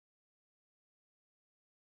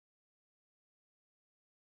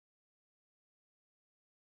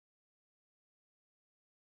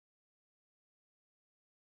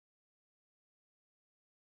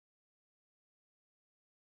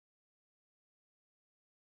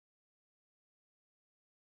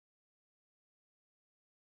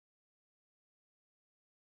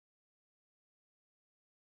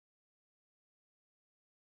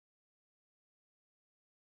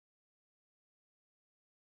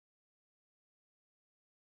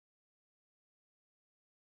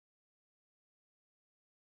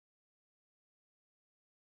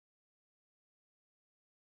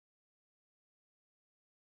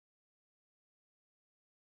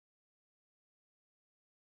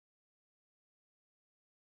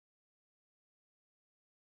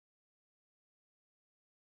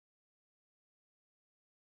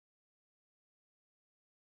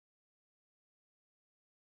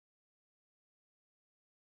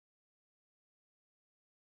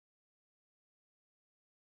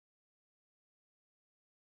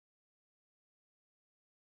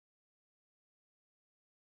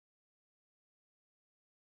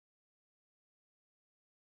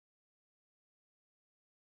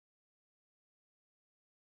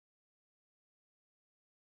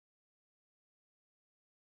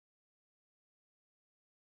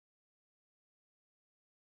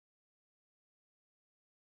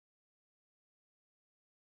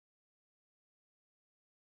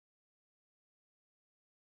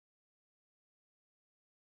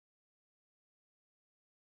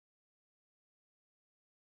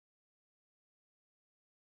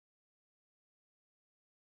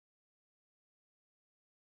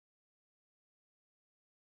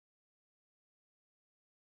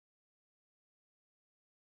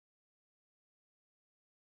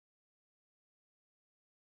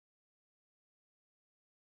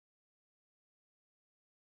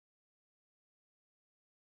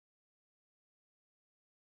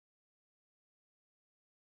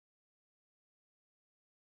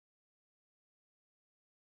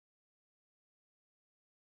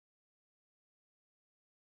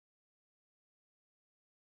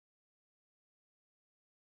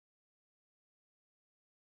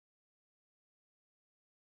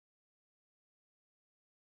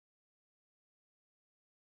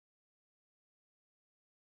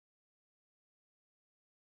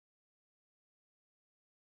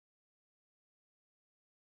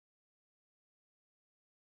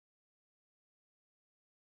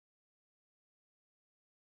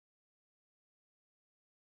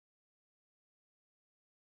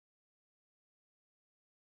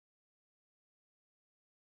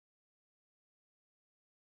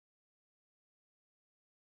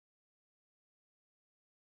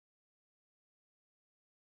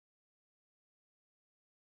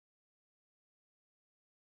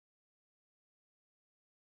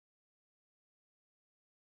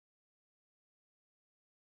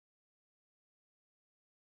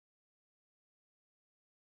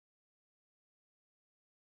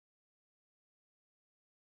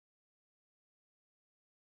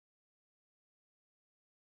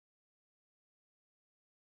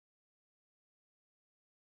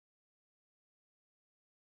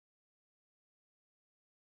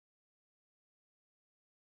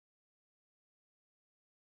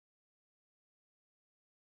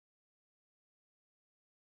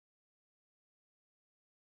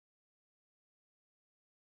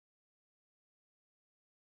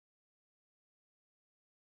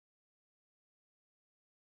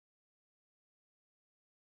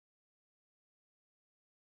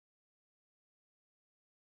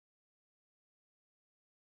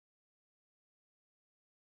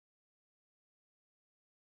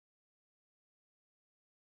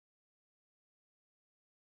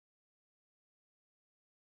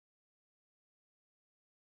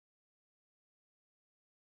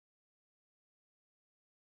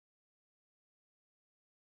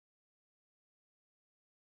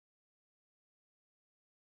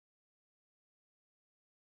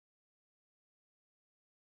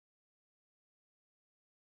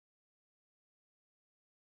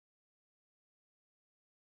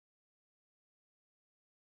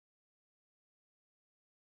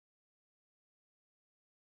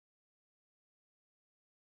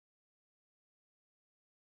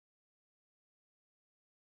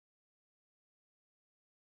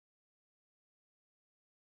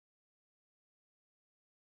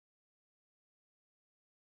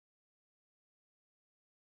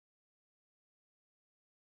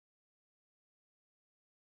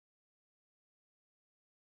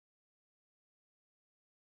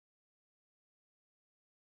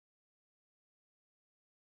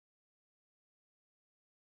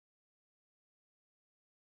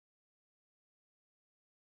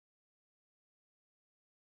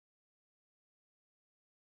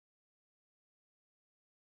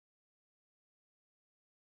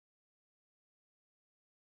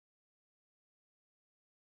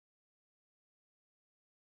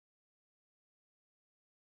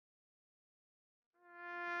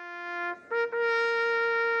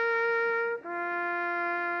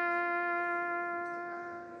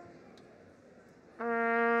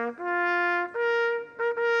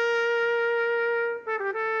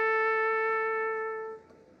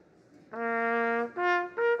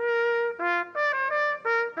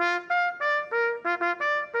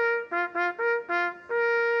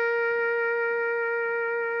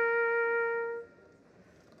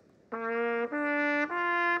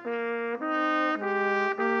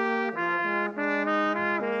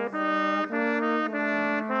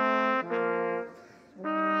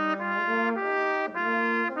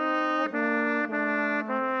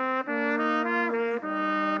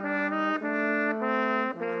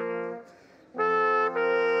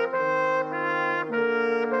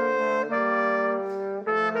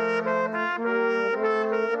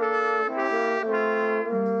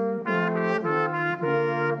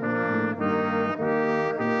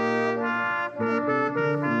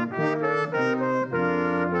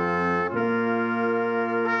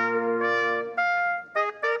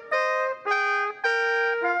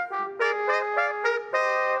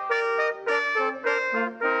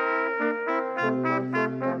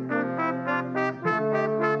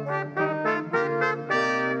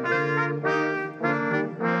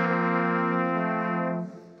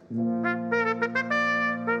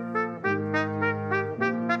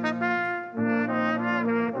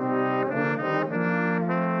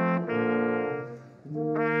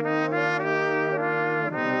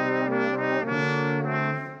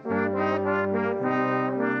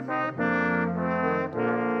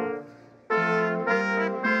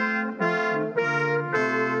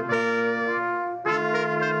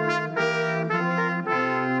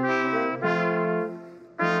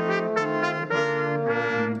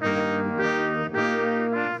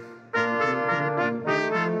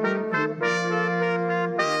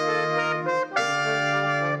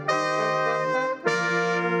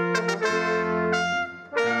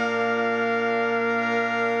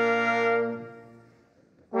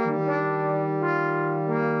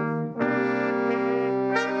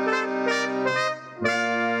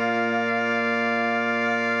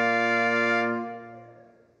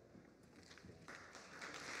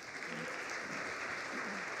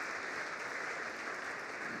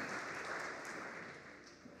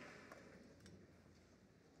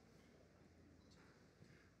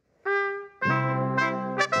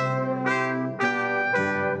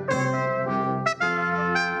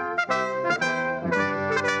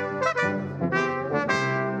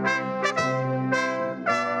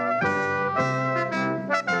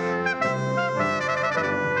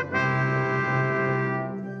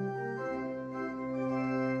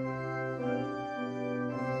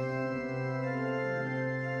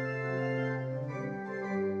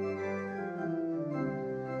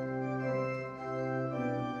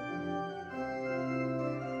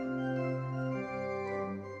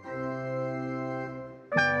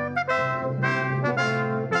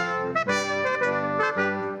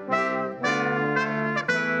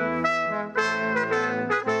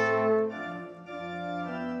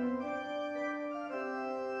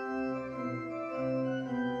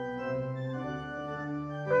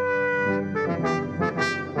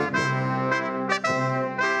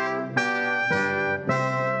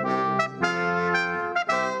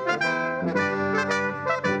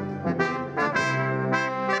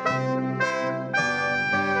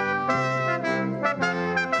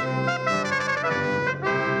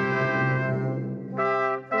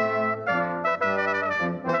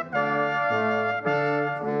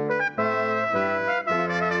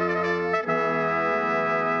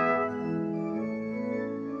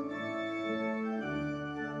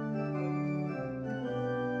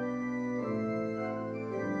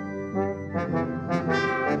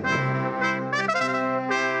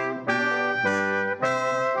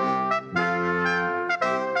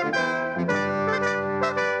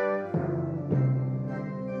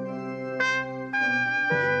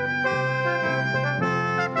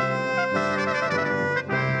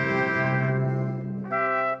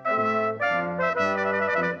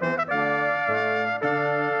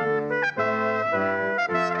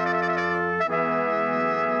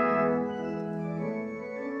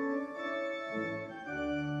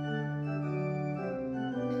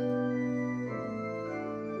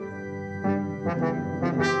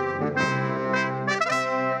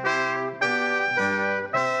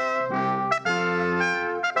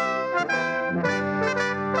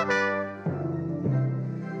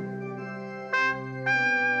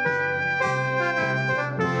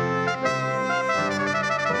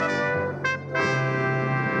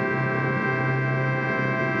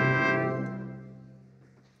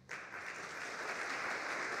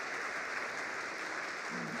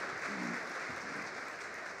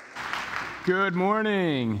Good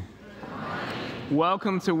morning.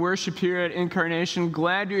 Welcome to worship here at Incarnation.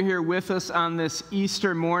 Glad you're here with us on this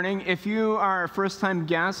Easter morning. If you are a first-time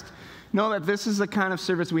guest, know that this is the kind of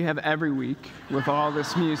service we have every week with all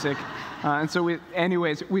this music. We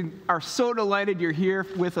are so delighted you're here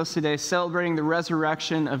with us today, celebrating the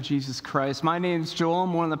resurrection of Jesus Christ. My name's Joel.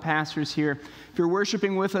 I'm one of the pastors here. If you're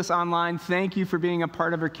worshiping with us online, thank you for being a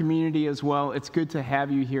part of our community as well. It's good to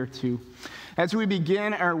have you here too. As we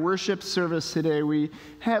begin our worship service today, we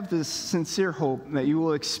have this sincere hope that you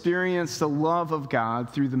will experience the love of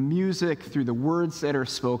God through the music, through the words that are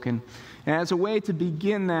spoken. And as a way to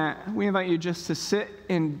begin that, we invite you just to sit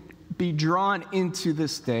and be drawn into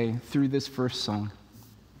this day through this first song.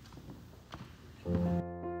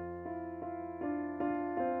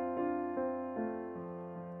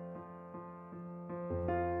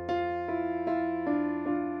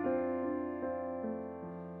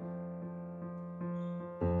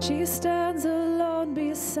 She stands alone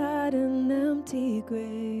beside an empty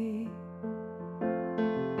grave.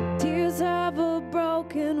 Tears of a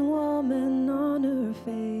broken woman on her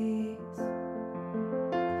face.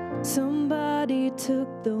 Somebody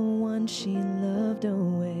took the one she loved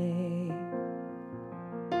away.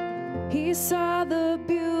 He saw the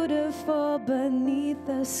beautiful beneath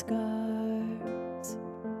the scars,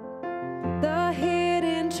 the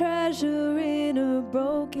hidden treasure in her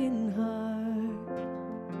broken heart.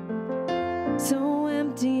 So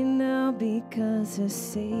empty now because her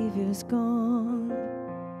Savior's gone.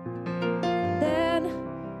 Then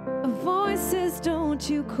a voice says, don't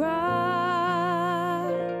you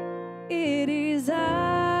cry, it is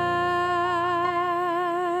I.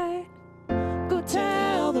 Go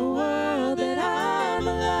tell the world that I'm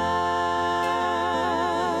alive.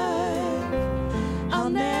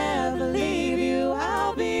 I'll never leave you,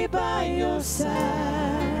 I'll be by your side.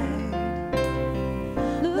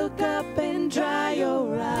 Look up and dry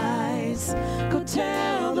your eyes. Go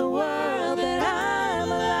tell the world that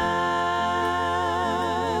I'm alive.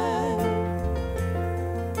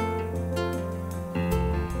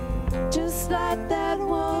 Just like that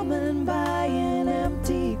woman by an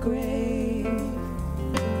empty grave.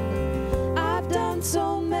 I've done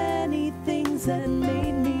so many things that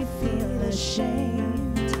made me feel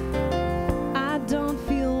ashamed. I don't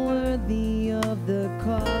feel worthy of the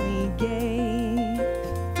call he gave.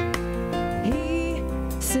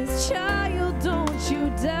 Child, don't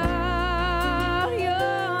you doubt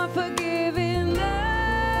you're forgiven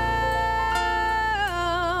now.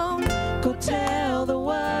 Go tell the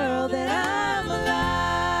world that I'm alive.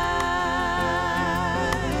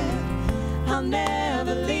 I'll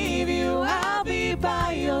never leave you, I'll be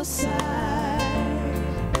by your side.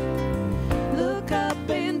 Look up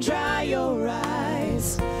and dry your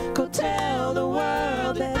eyes. Go tell the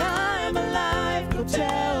world that I'm alive. Go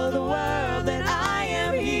tell the world that I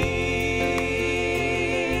am here.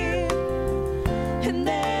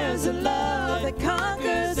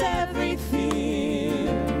 Conquers every fear.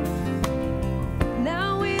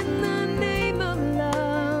 Now in the name of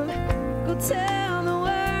love, go tell the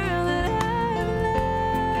world that I'm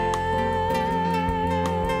alive.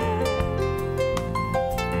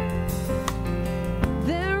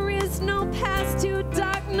 There is no past too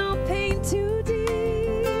dark, no pain too deep.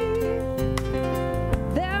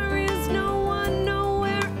 There is no one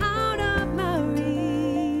nowhere out of my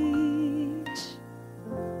reach.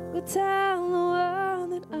 Go tell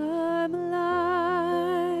I'm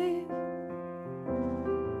alive.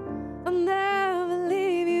 I'll never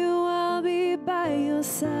leave you, I'll be by your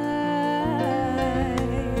side.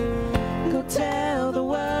 Go tell the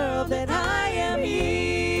world that I am here.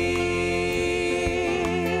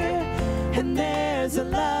 And there's a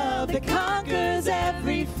love that conquers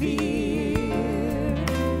every fear.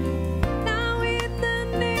 Now in the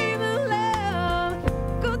name of love,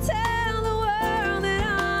 go tell the world that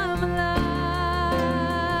I'm alive.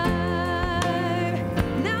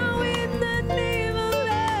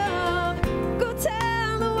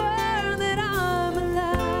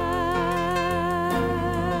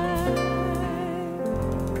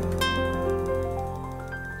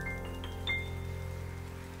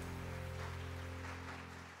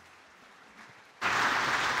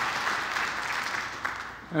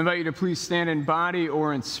 I invite you to please stand in body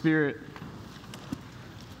or in spirit.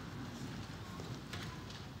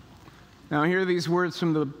 Now hear these words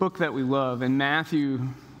from the book that we love in Matthew,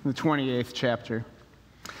 the 28th chapter.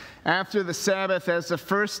 After the Sabbath, as the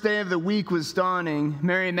first day of the week was dawning,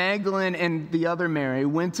 Mary Magdalene and the other Mary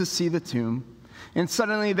went to see the tomb. And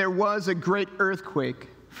suddenly there was a great earthquake,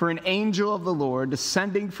 for an angel of the Lord,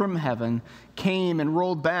 descending from heaven, came and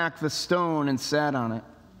rolled back the stone and sat on it.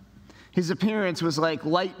 His appearance was like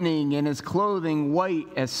lightning and his clothing white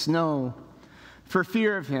as snow. For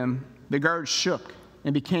fear of him, the guards shook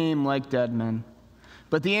and became like dead men.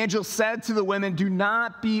 But the angel said to the women, "Do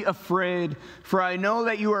not be afraid, for I know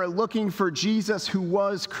that you are looking for Jesus who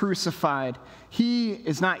was crucified. He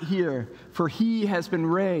is not here, for he has been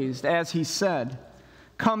raised, as he said.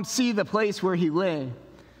 Come see the place where he lay.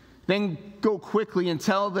 Then go quickly and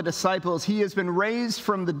tell the disciples, he has been raised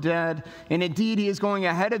from the dead, and indeed he is going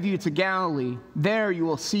ahead of you to Galilee. There you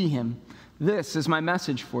will see him. This is my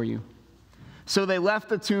message for you." So they left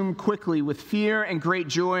the tomb quickly with fear and great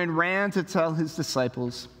joy and ran to tell his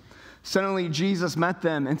disciples. Suddenly Jesus met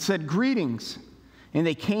them and said, "Greetings." And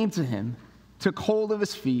they came to him, took hold of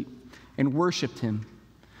his feet, and worshiped him.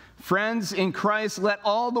 Friends, in Christ, let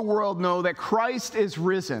all the world know that Christ is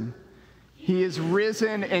risen. He is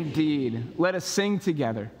risen indeed. Let us sing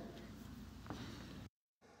together.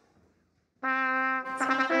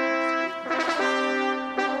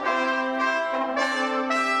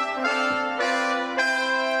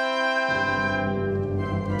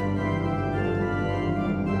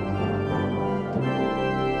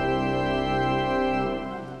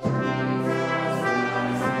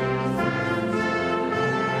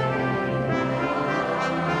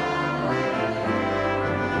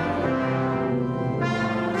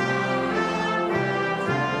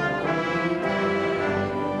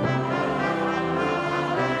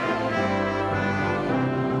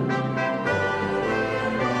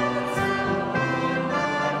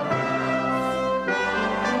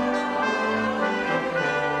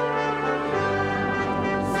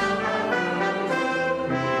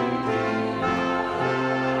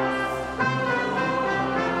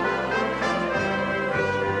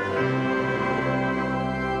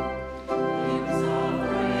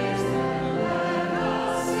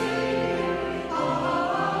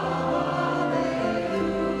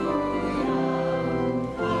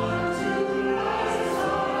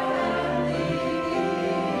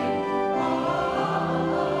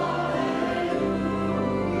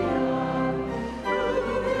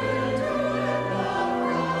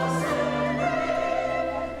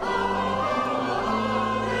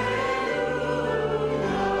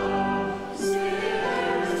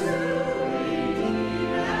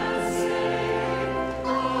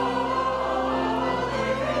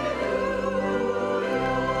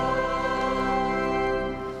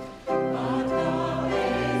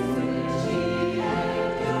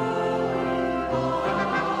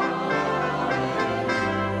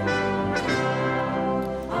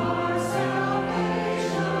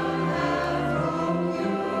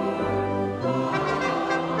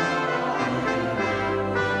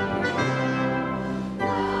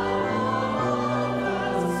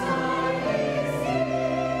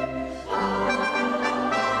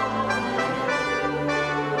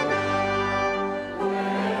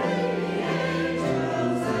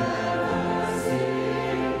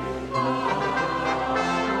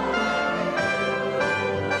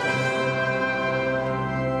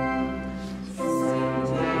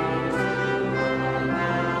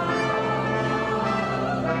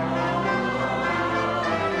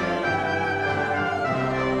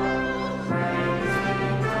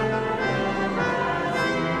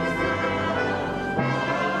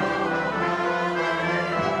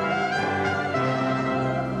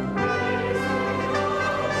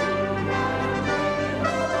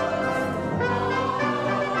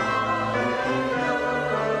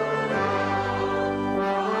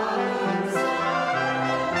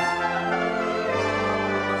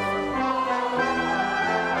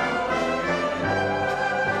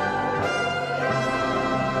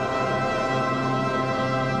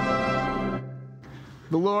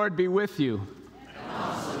 The Lord be with you. And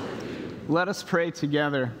also with you. Let us pray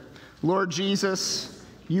together. Lord Jesus,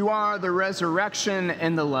 you are the resurrection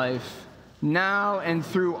and the life, now and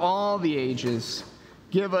through all the ages.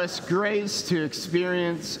 Give us grace to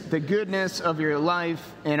experience the goodness of your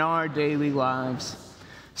life in our daily lives.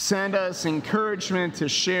 Send us encouragement to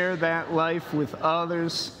share that life with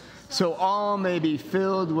others, so all may be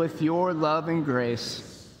filled with your love and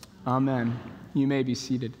grace. Amen. You may be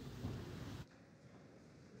seated.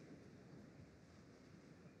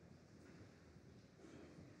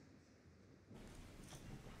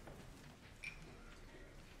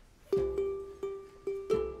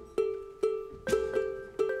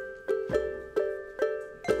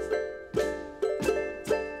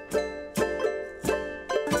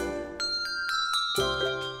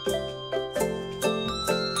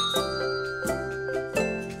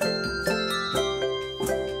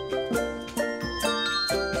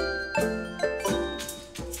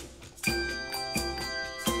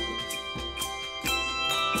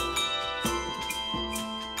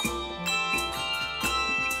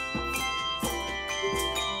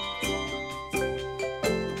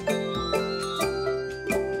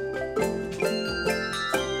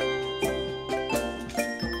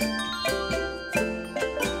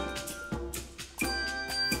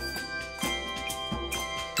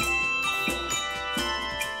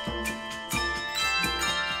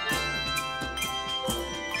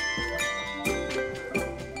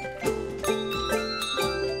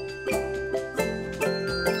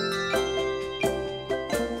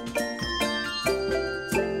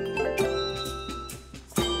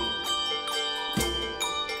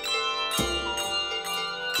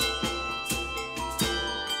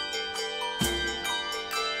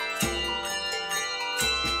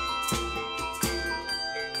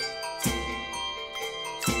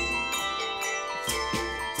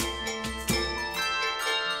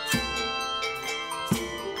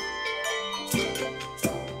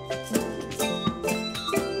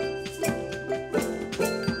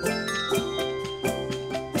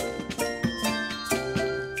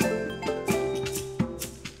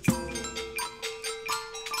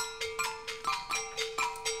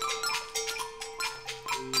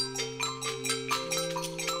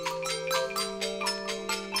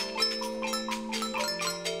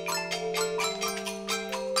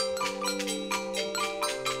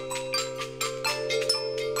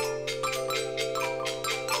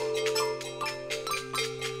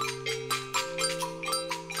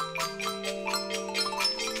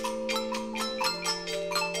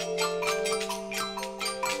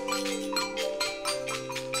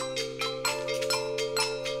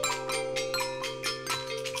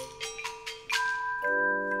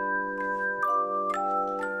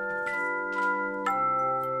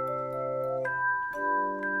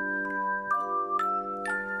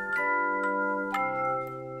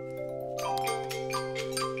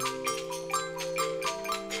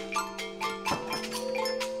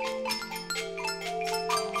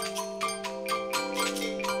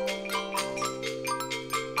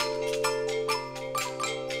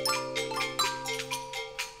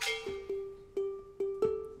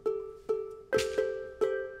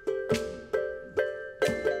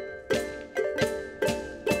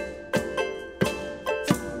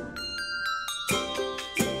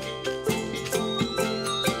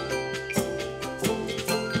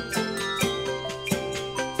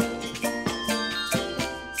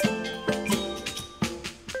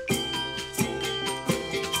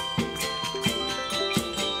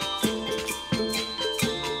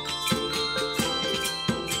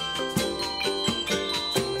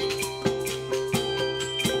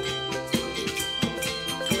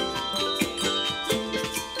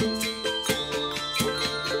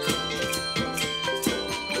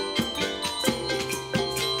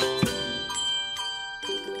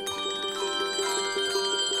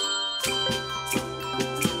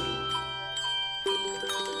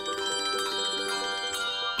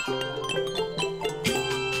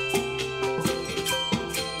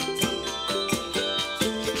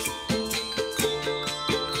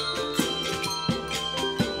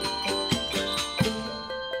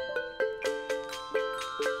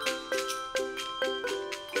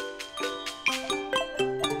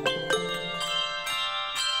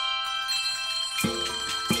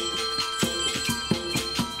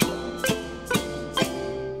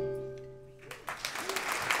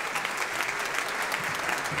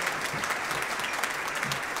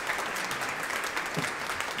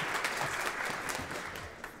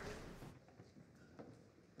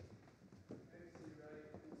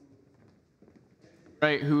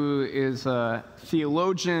 Wright, who is a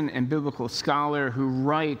theologian and biblical scholar who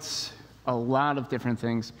writes a lot of different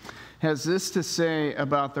things, has this to say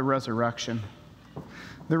about the resurrection.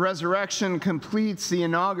 The resurrection completes the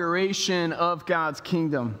inauguration of God's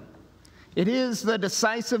kingdom. It is the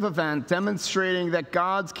decisive event demonstrating that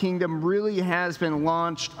God's kingdom really has been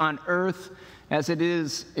launched on earth as it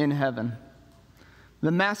is in heaven.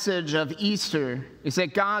 The message of Easter is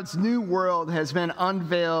that God's new world has been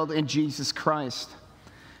unveiled in Jesus Christ,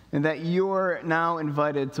 and that you're now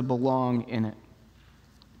invited to belong in it.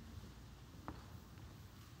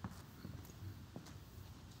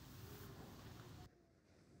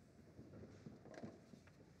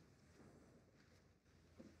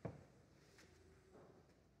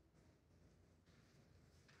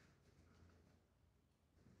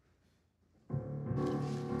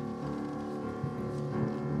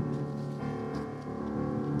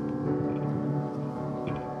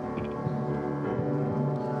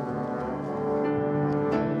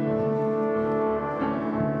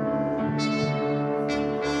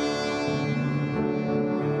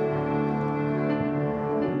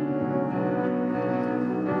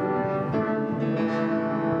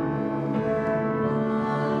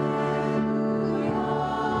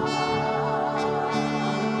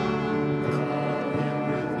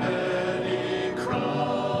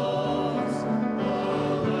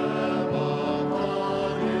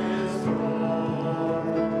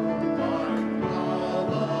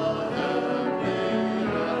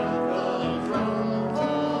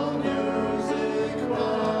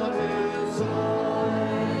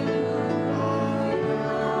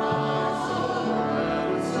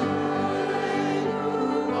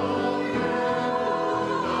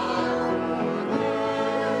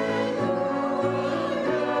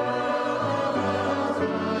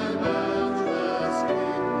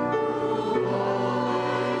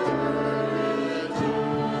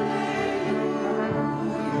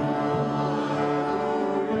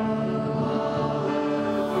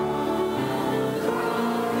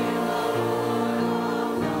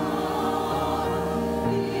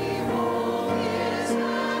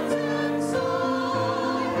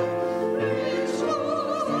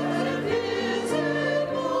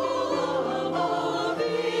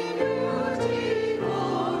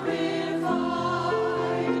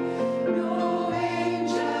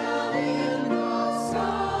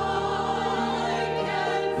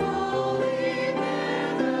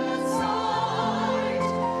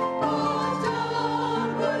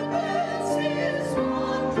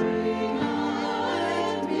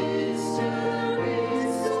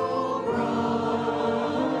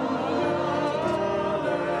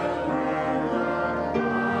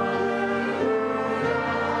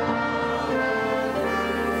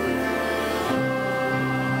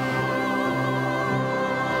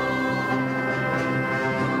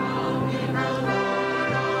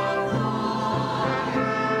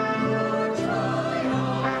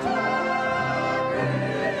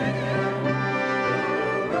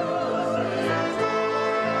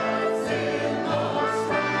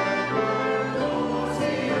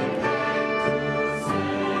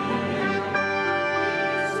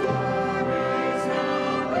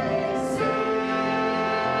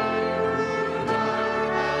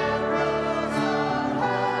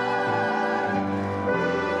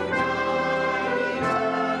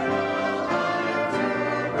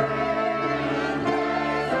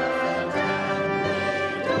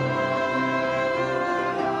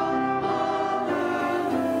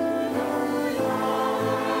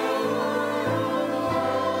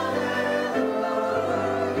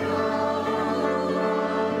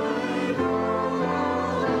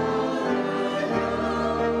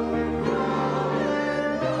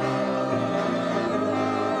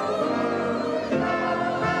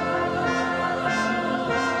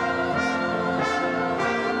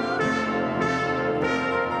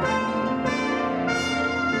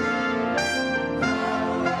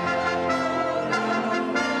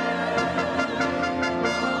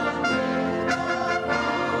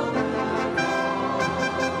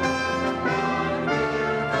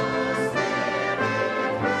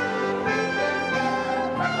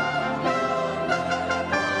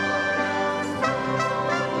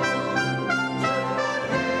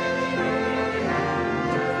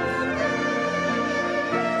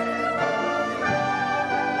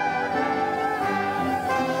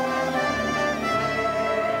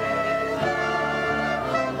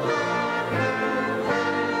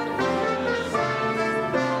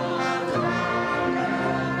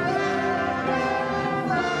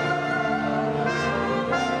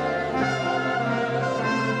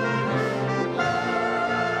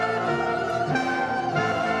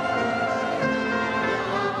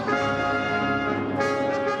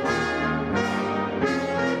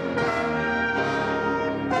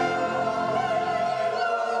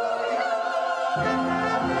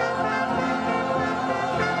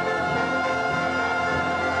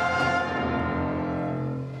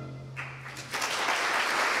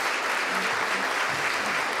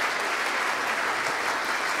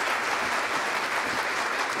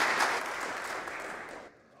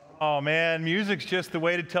 Oh man, music's just the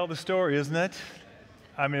way to tell the story, isn't it?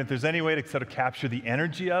 I mean, if there's any way to sort of capture the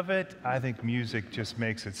energy of it, I think music just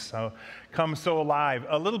makes it come so alive.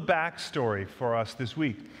 A little backstory for us this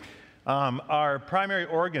week. Our primary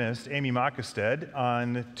organist, Amy Mockestead,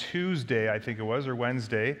 on Tuesday, I think it was, or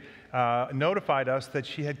Wednesday, notified us that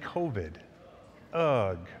she had COVID.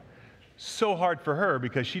 Ugh. So hard for her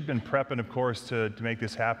because she'd been prepping, of course, to make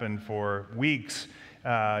this happen for weeks.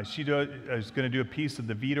 She was going to do a piece of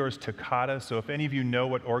the Vidor's Toccata, so if any of you know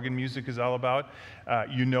what organ music is all about,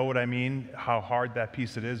 you know what I mean, how hard that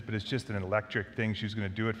piece it is, but it's just an electric thing. She was going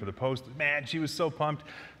to do it for the Post. Man, she was so pumped,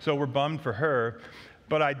 so we're bummed for her.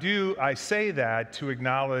 But I say that to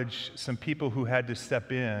acknowledge some people who had to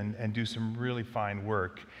step in and do some really fine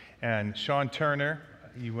work. And Sean Turner,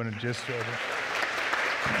 you want to just...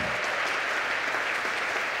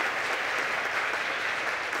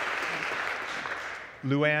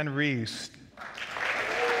 Luann Reese.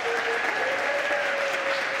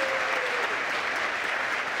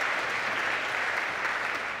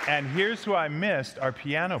 And here's who I missed, our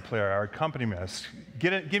piano player, our accompanist.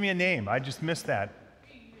 Give me a name. I just missed that.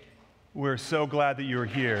 We're so glad that you were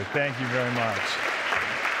here. Thank you very much.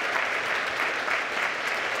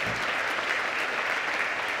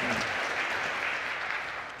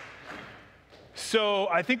 So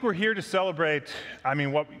I think we're here to celebrate,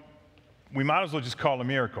 what we might as well just call a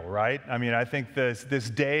miracle, right? I think this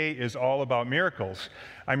day is all about miracles.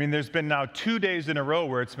 There's been now 2 days in a row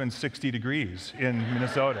where it's been 60 degrees in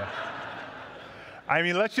Minnesota.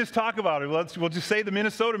 Let's just talk about it. We'll just say the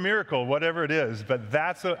Minnesota miracle, whatever it is. But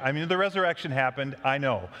the resurrection happened, I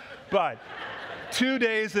know. But 2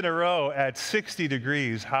 days in a row at 60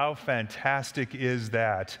 degrees, how fantastic is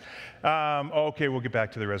that? Okay, we'll get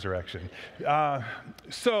back to the resurrection.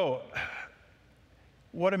 So,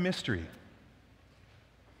 what a mystery.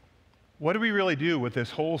 What do we really do with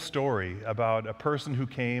this whole story about a person who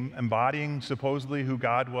came embodying supposedly who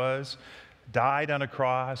God was, died on a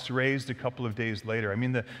cross, raised a couple of days later?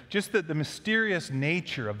 The mysterious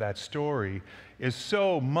nature of that story is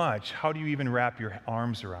so much. How do you even wrap your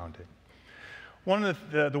arms around it? One of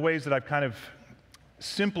the ways that I've kind of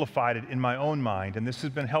simplified it in my own mind, and this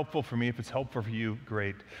has been helpful for me, if it's helpful for you,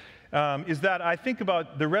 great, is that I think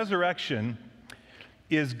about the resurrection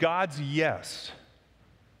is God's yes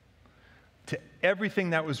to everything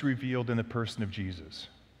that was revealed in the person of Jesus.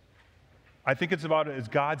 I think it's about it as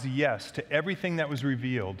God's yes to everything that was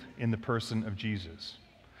revealed in the person of Jesus.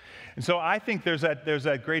 And so I think there's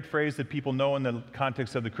that great phrase that people know in the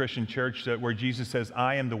context of the Christian church where Jesus says,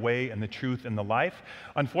 I am the way and the truth and the life.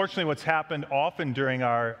 Unfortunately, what's happened often during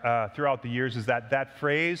throughout the years is that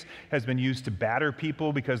phrase has been used to batter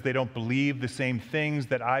people because they don't believe the same things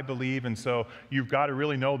that I believe, and so you've got to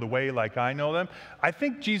really know the way like I know them. I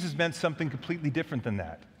think Jesus meant something completely different than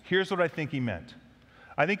that. Here's what I think he meant.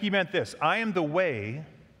 I think he meant this: I am the way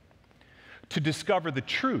to discover the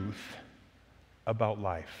truth about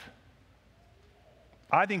life.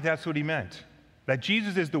 I think that's what he meant, that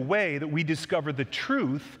Jesus is the way that we discover the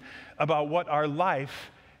truth about what our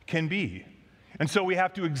life can be. And so we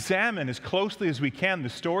have to examine as closely as we can the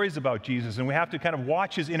stories about Jesus, and we have to kind of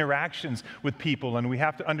watch his interactions with people, and we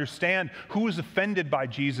have to understand who was offended by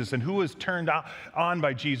Jesus and who was turned on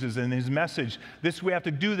by Jesus and his message. We have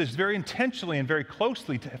to do this very intentionally and very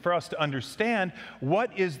closely for us to understand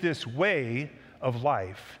what is this way of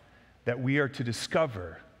life that we are to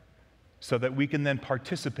discover, so that we can then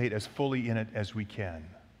participate as fully in it as we can.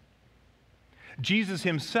 Jesus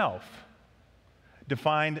himself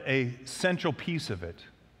defined a central piece of it.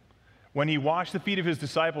 When he washed the feet of his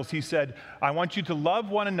disciples, he said, I want you to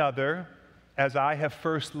love one another as I have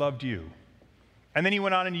first loved you. And then he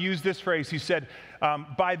went on and used this phrase. He said,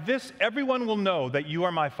 by this everyone will know that you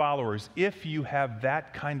are my followers if you have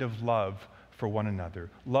that kind of love for one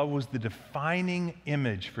another. Love was the defining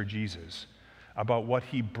image for Jesus about what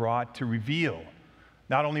he brought to reveal,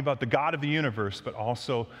 not only about the God of the universe, but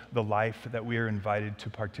also the life that we are invited to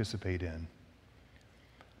participate in.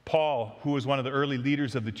 Paul, who was one of the early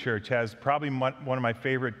leaders of the church, has probably one of my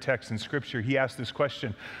favorite texts in Scripture. He asked this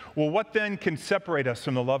question, well, what then can separate us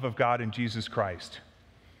from the love of God in Jesus Christ?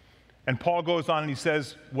 And Paul goes on and he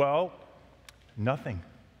says, well, nothing,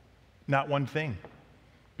 not one thing.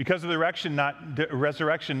 Because of the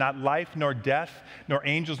resurrection, not life, nor death, nor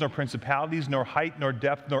angels, nor principalities, nor height, nor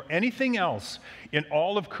depth, nor anything else in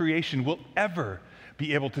all of creation will ever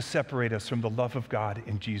be able to separate us from the love of God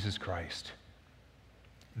in Jesus Christ.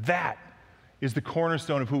 That is the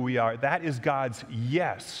cornerstone of who we are. That is God's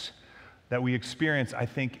yes that we experience, I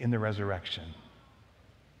think, in the resurrection.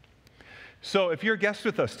 So if you're a guest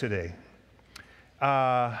with us today,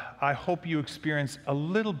 I hope you experience a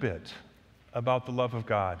little bit about the love of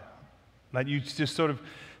God. That you just sort of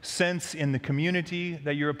sense in the community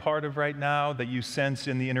that you're a part of right now, that you sense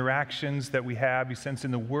in the interactions that we have, you sense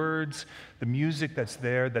in the words, the music that's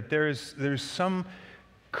there, that there's some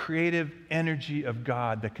creative energy of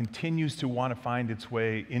God that continues to want to find its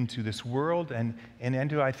way into this world and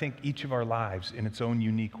into, I think, each of our lives in its own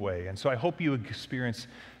unique way. And so I hope you experience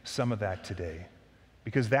some of that today,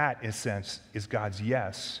 because that, in a sense, is God's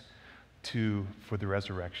yes for the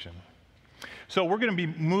resurrection. So we're going to be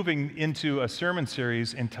moving into a sermon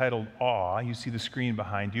series entitled Awe. You see the screen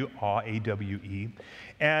behind you, Awe, A-W-E.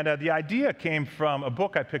 And the idea came from a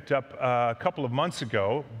book I picked up a couple of months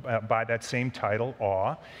ago by that same title,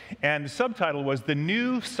 Awe. And the subtitle was The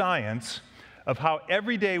New Science of How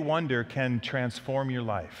Everyday Wonder Can Transform Your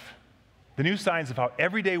Life. The new science of how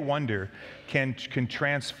everyday wonder can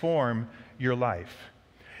transform your life.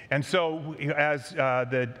 And so as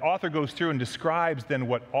the author goes through and describes then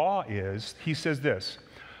what awe is, he says this: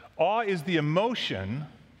 awe is the emotion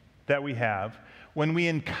that we have when we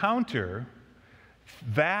encounter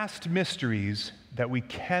vast mysteries that we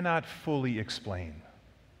cannot fully explain.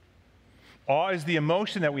 Awe is the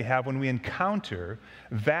emotion that we have when we encounter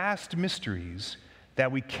vast mysteries that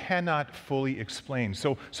we cannot fully explain.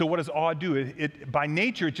 So what does awe do? It by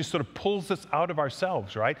nature, it just sort of pulls us out of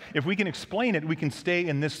ourselves, right? If we can explain it, we can stay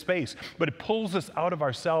in this space. But it pulls us out of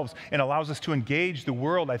ourselves and allows us to engage the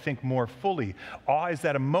world, I think, more fully. Awe is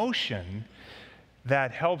that emotion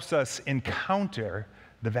that helps us encounter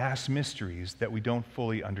the vast mysteries that we don't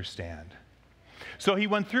fully understand. So he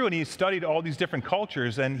went through and he studied all these different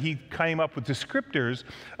cultures, and he came up with descriptors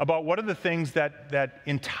about what are the things that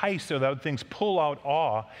entice or that things pull out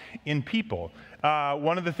awe in people.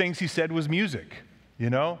 One of the things he said was music,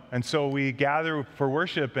 and so we gather for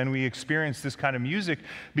worship and we experience this kind of music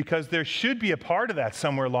because there should be a part of that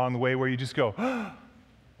somewhere along the way where you just go, oh,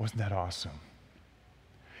 wasn't that awesome?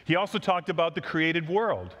 He also talked about the created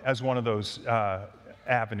world as one of those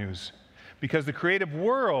avenues. Because the creative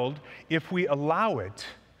world, if we allow it,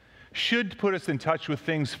 should put us in touch with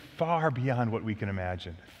things far beyond what we can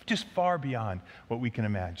imagine. Just far beyond what we can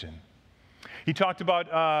imagine. He talked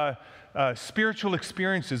about spiritual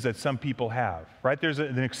experiences that some people have, right? There's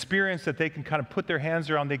an experience that they can kind of put their hands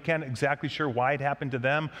around. They can't exactly sure why it happened to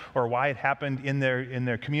them or why it happened in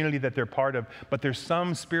their community that they're part of, but there's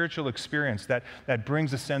some spiritual experience that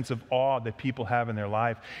brings a sense of awe that people have in their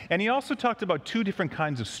life. And he also talked about two different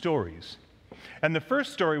kinds of stories. And the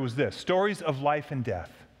first story was this: stories of life and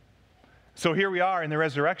death. So here we are in the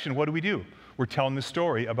resurrection. What do? We're telling the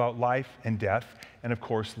story about life and death, and of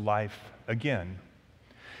course, life again.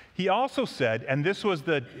 He also said, and this was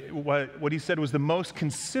what he said was the most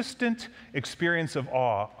consistent experience of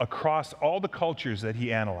awe across all the cultures that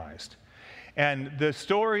he analyzed. And the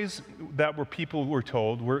stories that people were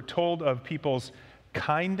told of people's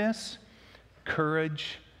kindness,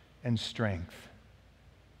 courage, and strength.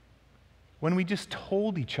 When we just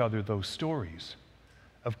told each other those stories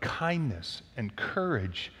of kindness and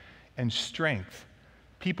courage and strength,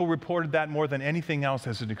 people reported that more than anything else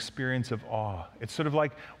as an experience of awe. It's sort of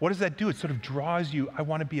like, what does that do? It sort of draws you, I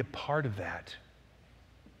want to be a part of that.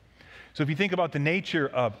 So if you think about the nature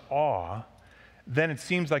of awe, then it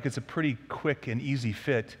seems like it's a pretty quick and easy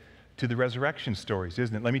fit to the resurrection stories,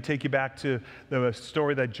 isn't it? Let me take you back to the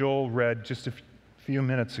story that Joel read just a few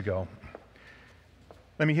minutes ago.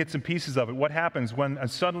 Let me hit some pieces of it. What happens when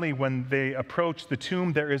suddenly when they approach the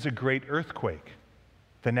tomb, there is a great earthquake.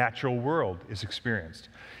 The natural world is experienced.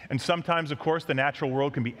 And sometimes, of course, the natural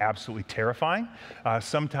world can be absolutely terrifying.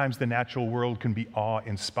 Sometimes the natural world can be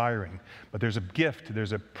awe-inspiring. But there's a gift,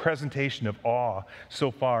 there's a presentation of awe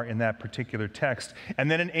so far in that particular text.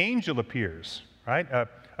 And then an angel appears, right?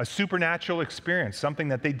 A supernatural experience, something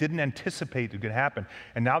that they didn't anticipate could happen.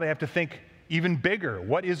 And now they have to think even bigger.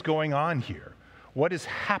 What is going on here? What is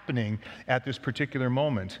happening at this particular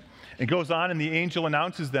moment? It goes on, and the angel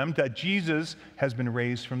announces them that Jesus has been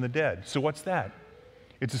raised from the dead. So what's that?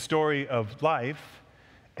 It's a story of life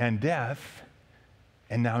and death,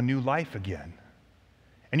 and now new life again.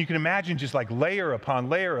 And you can imagine just like layer upon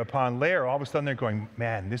layer upon layer, all of a sudden they're going,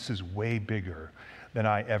 man, this is way bigger than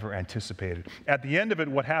I ever anticipated. At the end of it,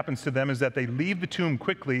 what happens to them is that they leave the tomb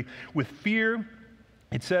quickly with fear,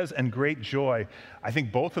 it says, and great joy. I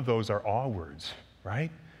think both of those are awe words,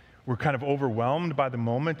 right? We're kind of overwhelmed by the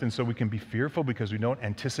moment, and so we can be fearful because we don't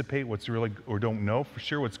anticipate what's really, or don't know for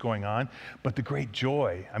sure what's going on. But the great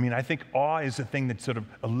joy, I think awe is the thing that sort of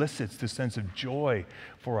elicits this sense of joy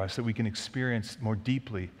for us that we can experience more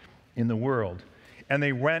deeply in the world. And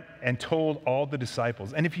they went and told all the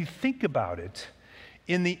disciples. And if you think about it,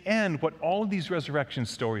 in the end, what all of these resurrection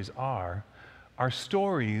stories are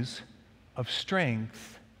stories of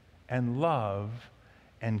strength and love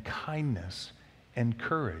and kindness and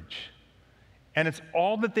courage. And it's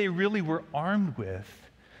all that they really were armed with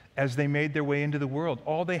as they made their way into the world.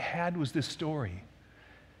 All they had was this story.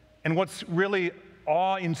 And what's really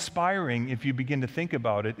awe-inspiring, if you begin to think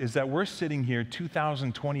about it, is that we're sitting here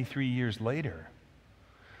 2,023 years later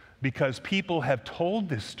because people have told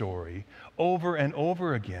this story over and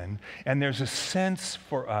over again, and there's a sense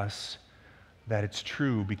for us that it's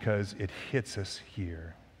true because it hits us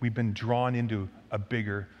here. We've been drawn into a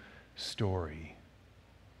bigger story.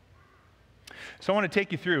 So I want to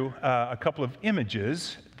take you through a couple of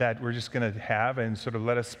images that we're just going to have and sort of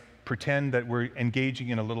let us pretend that we're engaging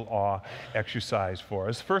in a little awe exercise for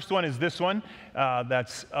us. First one is this one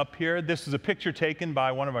that's up here. This is a picture taken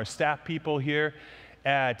by one of our staff people here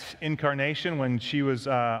at Incarnation when she was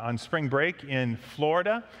on spring break in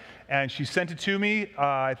Florida. And she sent it to me,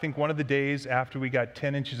 I think one of the days after we got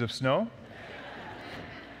 10 inches of snow.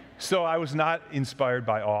 So I was not inspired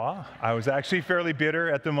by awe. I was actually fairly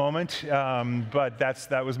bitter at the moment, but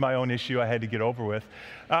that was my own issue I had to get over with.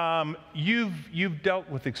 You've dealt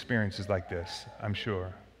with experiences like this, I'm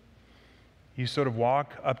sure. You sort of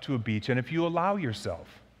walk up to a beach, and if you allow yourself,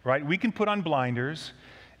 right, we can put on blinders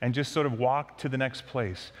and just sort of walk to the next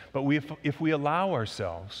place. But if we allow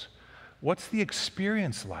ourselves, what's the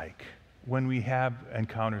experience like when we have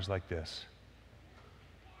encounters like this?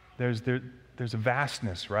 There's a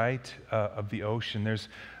vastness, right, of the ocean. There's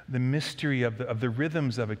the mystery of the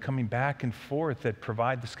rhythms of it coming back and forth that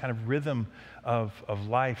provide this kind of rhythm of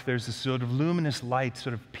life. There's this sort of luminous light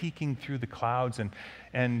sort of peeking through the clouds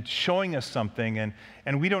and showing us something.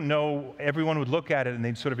 And we don't know, everyone would look at it and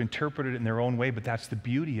they'd sort of interpret it in their own way, but that's the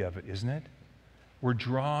beauty of it, isn't it? We're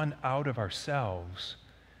drawn out of ourselves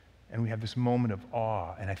and we have this moment of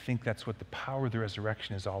awe. And I think that's what the power of the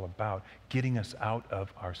resurrection is all about, getting us out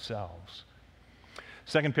of ourselves.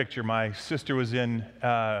 Second picture, my sister was in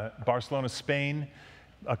Barcelona, Spain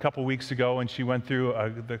a couple weeks ago, and she went through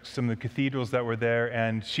some of the cathedrals that were there,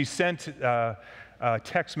 and she sent a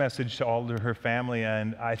text message to all of her family,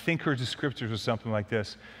 and I think her descriptors was something like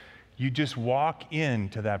this: you just walk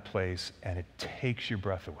into that place, and it takes your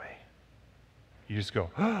breath away. You just go,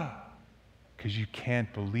 because you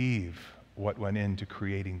can't believe what went into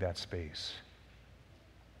creating that space.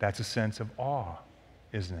 That's a sense of awe,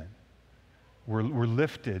 isn't it? We're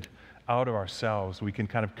lifted out of ourselves. We can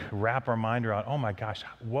kind of wrap our mind around, oh my gosh,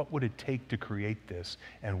 what would it take to create this?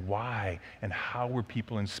 And why? And how were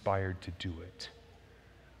people inspired to do it?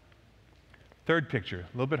 Third picture,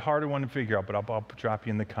 a little bit harder one to figure out, but I'll drop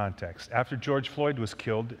you in the context. After George Floyd was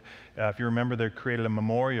killed, if you remember, they created a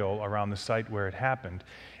memorial around the site where it happened.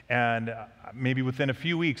 And maybe within a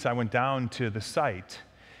few weeks, I went down to the site,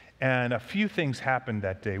 and a few things happened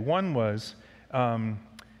that day. One was,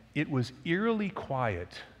 it was eerily quiet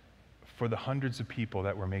for the hundreds of people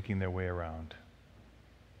that were making their way around.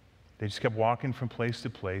 They just kept walking from place to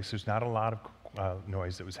place. There's not a lot of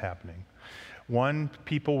noise that was happening.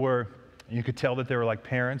 People were, you could tell that they were like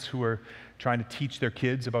parents who were trying to teach their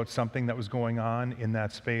kids about something that was going on in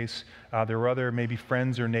that space. There were other maybe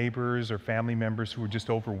friends or neighbors or family members who were just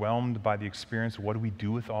overwhelmed by the experience. What do we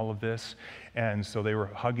do with all of this? And so they were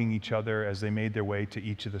hugging each other as they made their way to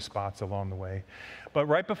each of the spots along the way. But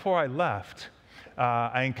right before I left,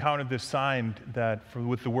 I encountered this sign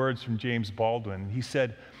with the words from James Baldwin. He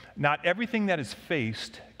said, "Not everything that is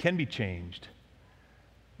faced can be changed,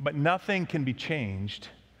 but nothing can be changed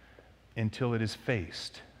until it is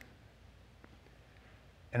faced."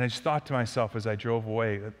 And I just thought to myself as I drove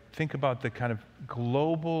away, think about the kind of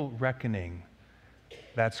global reckoning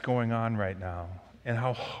that's going on right now and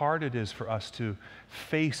how hard it is for us to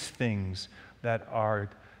face things that are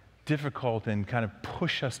difficult and kind of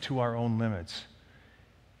push us to our own limits.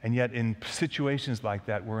 And yet in situations like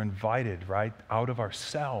that, we're invited, right, out of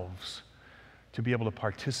ourselves to be able to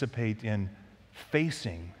participate in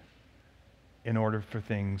facing in order for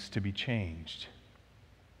things to be changed.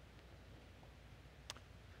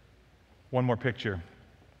 One more picture.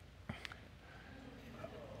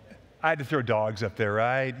 I had to throw dogs up there,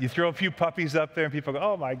 right? You throw a few puppies up there and people go,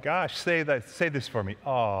 oh my gosh, say this for me.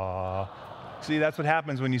 Aww. See, that's what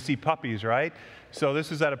happens when you see puppies, right? So this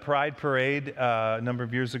was at a pride parade a number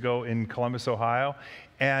of years ago in Columbus, Ohio.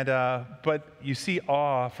 And but you see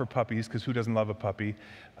awe for puppies, because who doesn't love a puppy?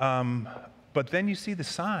 But then you see the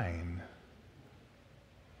sign.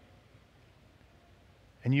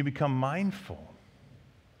 And you become mindful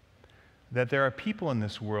that there are people in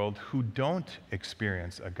this world who don't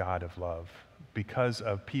experience a God of love because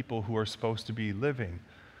of people who are supposed to be living,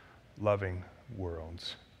 loving,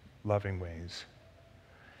 worlds, loving ways.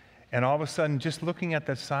 And all of a sudden, just looking at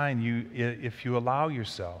that sign, if you allow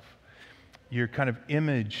yourself, your kind of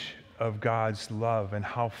image of God's love and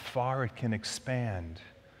how far it can expand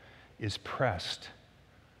is pressed.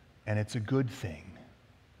 And it's a good thing.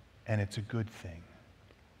 And it's a good thing.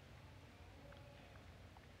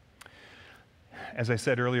 As I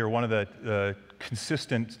said earlier, one of the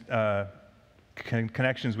consistent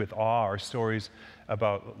connections with awe are stories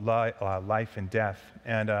about life and death.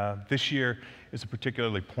 And this year is a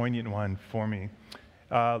particularly poignant one for me.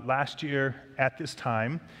 Last year, at this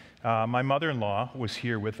time, my mother-in-law was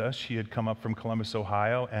here with us. She had come up from Columbus,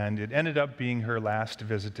 Ohio, and it ended up being her last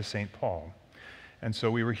visit to St. Paul. And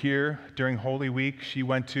so we were here during Holy Week. She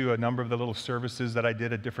went to a number of the little services that I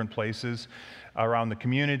did at different places around the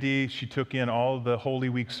community. She took in all of the Holy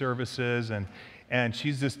Week services, and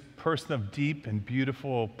she's this person of deep and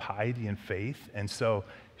beautiful piety and faith. And so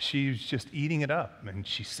she's just eating it up, and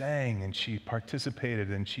she sang, and she participated,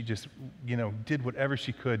 and she just, did whatever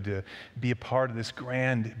she could to be a part of this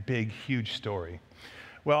grand, big, huge story.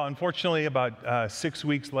 Well, unfortunately, about 6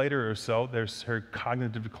 weeks later or so, her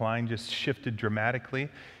cognitive decline just shifted dramatically,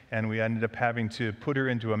 and we ended up having to put her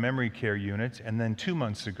into a memory care unit, and then 2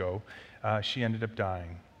 months ago, she ended up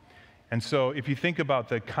dying. And so if you think about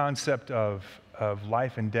the concept of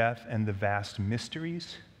life and death and the vast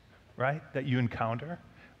mysteries, right, that you encounter,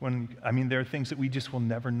 there are things that we just will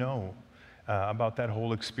never know about that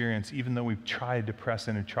whole experience, even though we've tried to press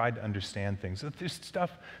in and tried to understand things. There's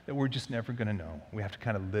stuff that we're just never going to know. We have to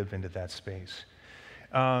kind of live into that space.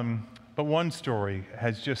 But one story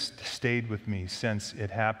has just stayed with me since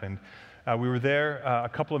it happened. We were there a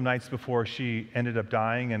couple of nights before she ended up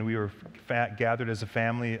dying, and we were gathered as a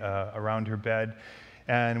family around her bed.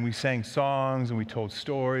 And we sang songs, and we told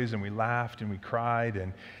stories, and we laughed, and we cried,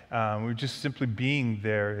 and we were just simply being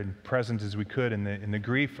there and present as we could in the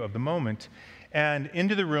grief of the moment. And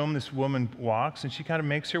into the room, this woman walks, and she kind of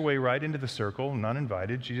makes her way right into the circle,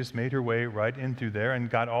 uninvited. She just made her way right in through there and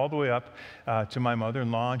got all the way up to my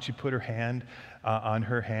mother-in-law, and she put her hand on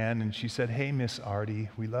her hand, and she said, "Hey, Miss Artie,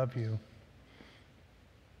 we love you.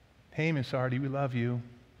 Hey, Miss Artie, we love you."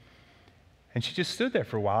 And she just stood there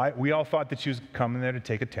for a while. We all thought that she was coming there to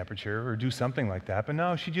take a temperature or do something like that. But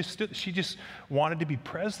no, she just wanted to be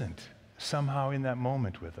present somehow in that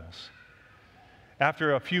moment with us.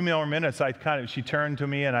 After a few more minutes, she turned to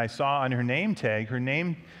me, and I saw on her name tag, it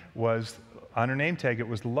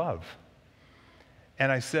was love.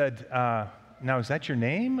 And I said, "Now, is that your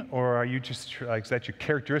name, or are you just, is that your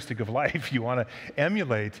characteristic of life you want to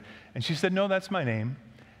emulate?" And she said, "No, that's my name."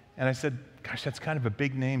 And I said, "Gosh, that's kind of a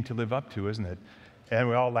big name to live up to, isn't it?" And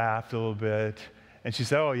we all laughed a little bit. And she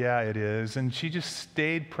said, "Oh, yeah, it is." And she just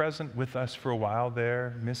stayed present with us for a while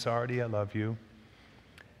there. "Miss Artie, I love you."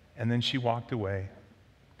 And then she walked away.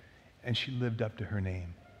 And she lived up to her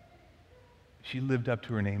name. She lived up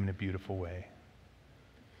to her name in a beautiful way.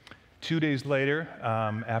 2 days later,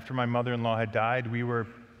 after my mother-in-law had died, we were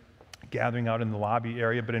gathering out in the lobby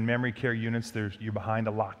area, but in memory care units, you're behind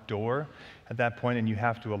a locked door at that point, and you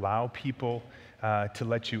have to allow people to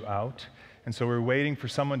let you out. And so we're waiting for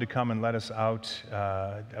someone to come and let us out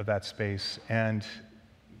of that space, and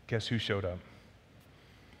guess who showed up?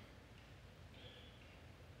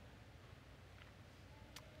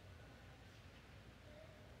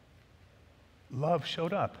 Love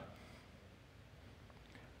showed up.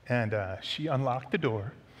 And she unlocked the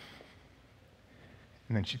door,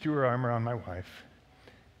 and then she threw her arm around my wife,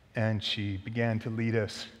 and she began to lead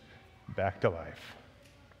us back to life.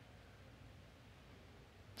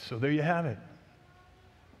 So there you have it.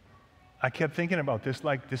 I kept thinking about this,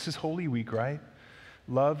 this is Holy Week, right?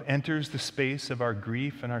 Love enters the space of our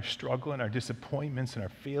grief and our struggle and our disappointments and our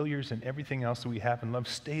failures and everything else that we have, and love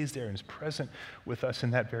stays there and is present with us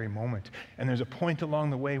in that very moment. And there's a point along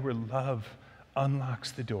the way where love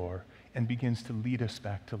unlocks the door and begins to lead us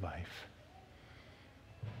back to life.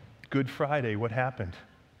 Good Friday, what happened?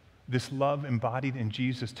 This love embodied in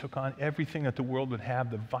Jesus took on everything that the world would have,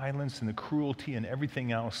 the violence and the cruelty and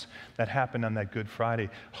everything else that happened on that Good Friday.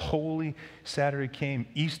 Holy Saturday came,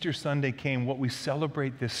 Easter Sunday came, what we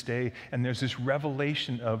celebrate this day, and there's this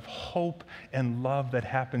revelation of hope and love that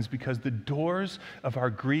happens because the doors of our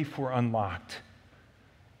grief were unlocked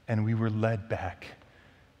and we were led back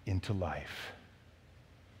into life.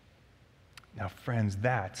 Now, friends,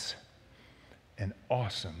 that's an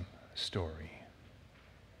awesome story.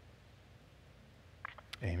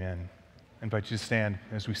 Amen. I invite you to stand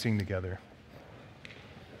as we sing together.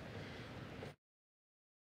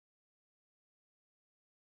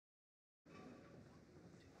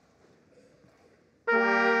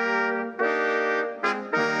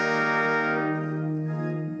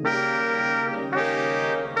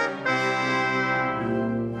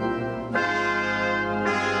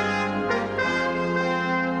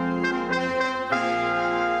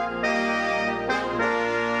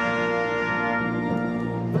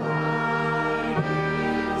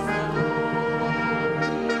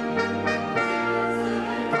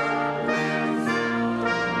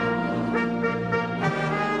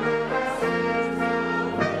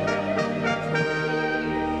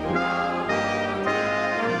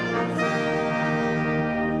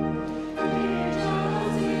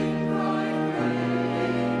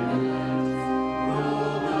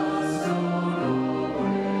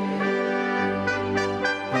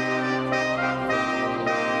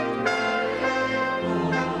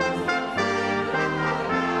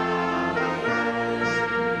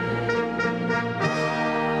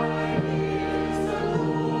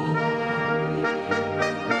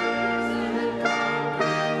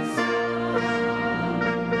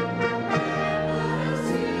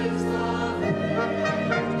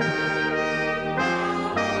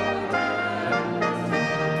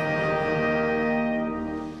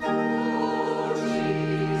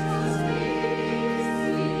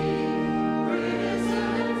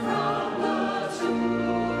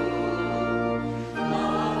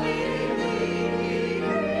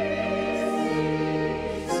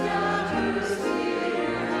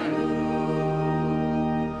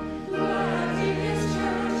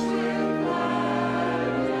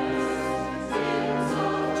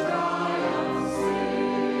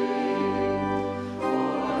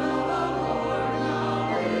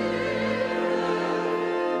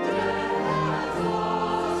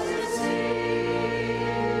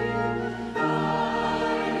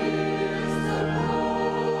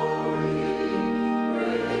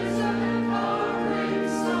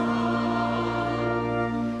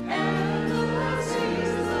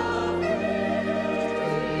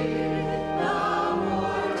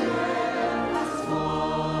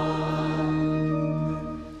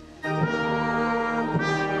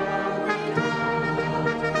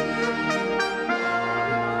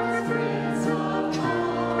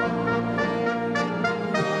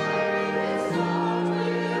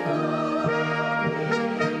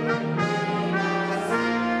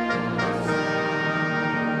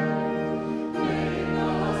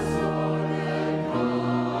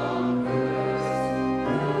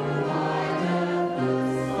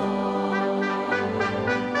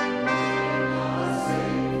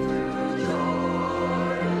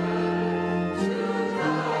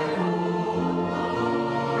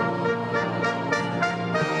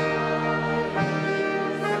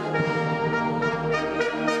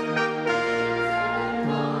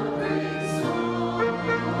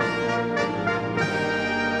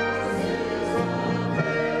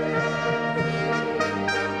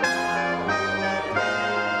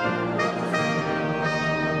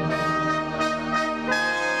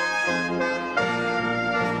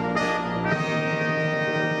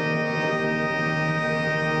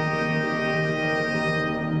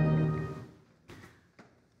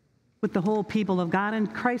 With the whole people of God in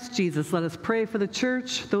Christ Jesus, let us pray for the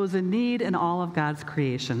church, those in need, and all of God's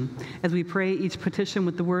creation. As we pray each petition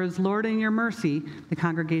with the words, Lord, in your mercy, the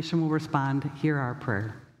congregation will respond, hear our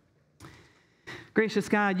prayer. Gracious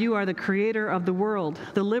God, you are the creator of the world,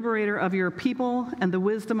 the liberator of your people, and the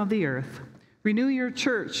wisdom of the earth. Renew your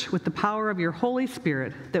church with the power of your Holy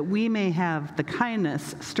Spirit, that we may have the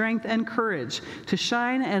kindness, strength, and courage to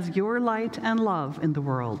shine as your light and love in the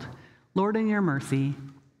world. Lord, in your mercy,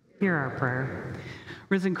 hear our prayer.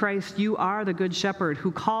 Risen Christ, you are the good shepherd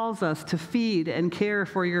who calls us to feed and care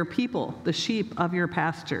for your people, the sheep of your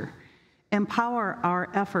pasture. Empower our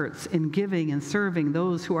efforts in giving and serving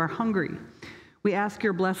those who are hungry. We ask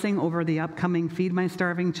your blessing over the upcoming Feed My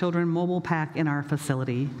Starving Children mobile pack in our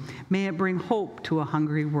facility. May it bring hope to a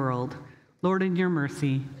hungry world. Lord, in your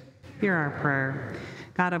mercy, hear our prayer.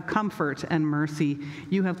 God of comfort and mercy,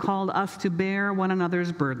 you have called us to bear one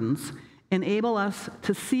another's burdens. Enable us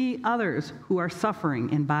to see others who are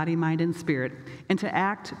suffering in body, mind, and spirit, and to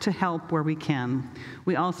act to help where we can.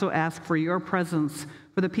 We also ask for your presence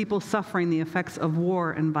for the people suffering the effects of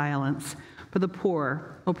war and violence, for the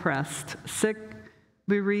poor, oppressed, sick,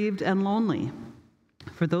 bereaved, and lonely,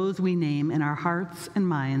 for those we name in our hearts and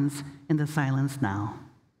minds in the silence now.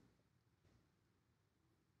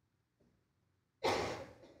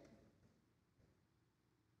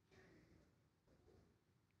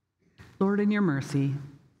 Lord, in your mercy,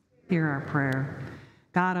 hear our prayer.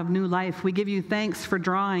 God of new life, we give you thanks for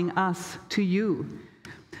drawing us to you,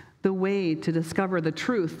 the way to discover the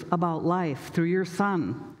truth about life through your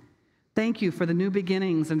Son. Thank you for the new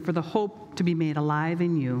beginnings and for the hope to be made alive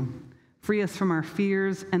in you. Free us from our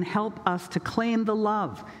fears and help us to claim the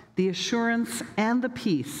love, the assurance, and the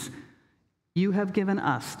peace you have given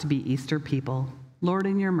us to be Easter people. Lord,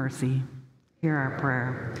 in your mercy, hear our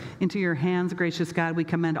prayer. Into your hands, gracious God, we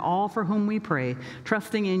commend all for whom we pray,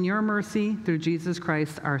 trusting in your mercy through Jesus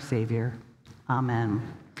Christ, our Savior. Amen.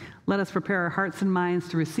 Let us prepare our hearts and minds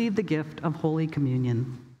to receive the gift of Holy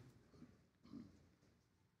Communion.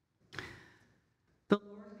 The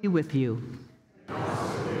Lord be with you.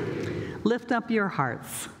 Lift up your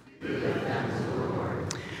hearts.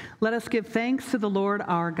 Let us give thanks to the Lord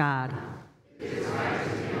our God.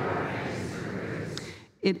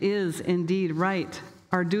 It is indeed right,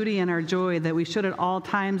 our duty and our joy, that we should at all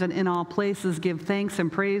times and in all places give thanks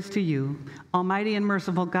and praise to you, Almighty and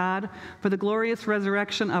merciful God, for the glorious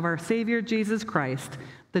resurrection of our Savior Jesus Christ,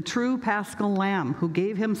 the true Paschal Lamb who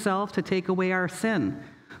gave himself to take away our sin,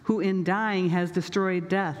 who in dying has destroyed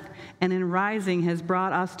death, and in rising has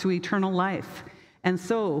brought us to eternal life. And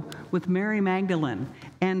so, with Mary Magdalene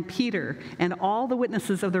and Peter and all the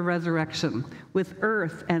witnesses of the resurrection, with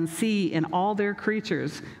earth and sea and all their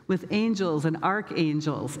creatures, with angels and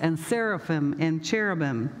archangels and seraphim and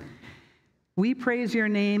cherubim, we praise your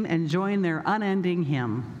name and join their unending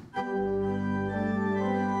hymn.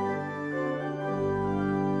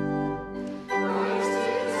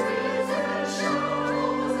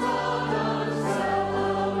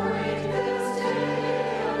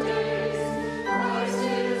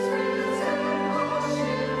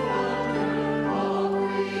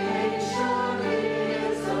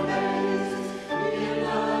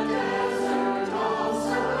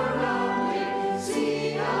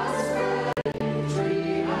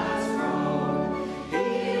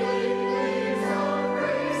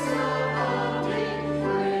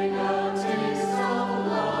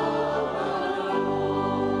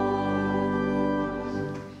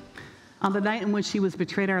 On the night in which he was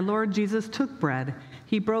betrayed, our Lord Jesus took bread.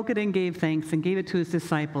 He broke it and gave thanks and gave it to his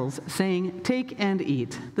disciples, saying, "Take and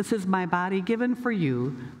eat. This is my body given for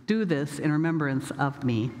you. Do this in remembrance of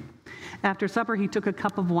me." After supper, he took a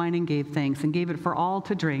cup of wine and gave thanks and gave it for all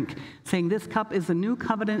to drink, saying, "This cup is the new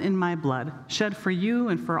covenant in my blood, shed for you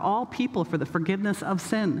and for all people for the forgiveness of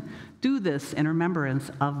sin. Do this in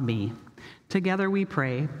remembrance of me." Together we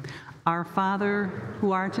pray, "Our Father,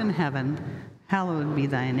 who art in heaven, hallowed be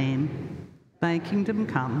thy name. Thy kingdom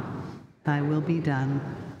come, thy will be done,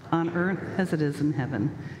 on earth as it is in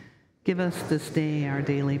heaven. Give us this day our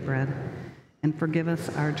daily bread, and forgive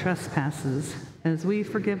us our trespasses, as we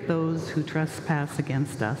forgive those who trespass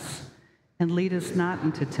against us. And lead us not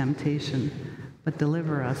into temptation, but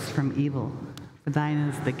deliver us from evil. For thine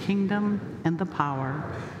is the kingdom, and the power,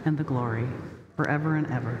 and the glory, forever and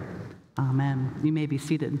ever. Amen." You may be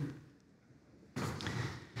seated.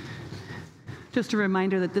 Just a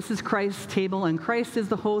reminder that this is Christ's table and Christ is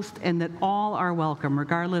the host, and that all are welcome,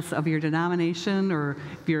 regardless of your denomination, or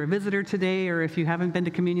if you're a visitor today, or if you haven't been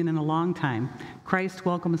to communion in a long time. Christ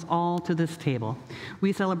welcomes all to this table.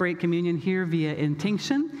 We celebrate communion here via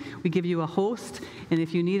intinction. We give you a host, and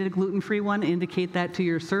if you need a gluten-free one, indicate that to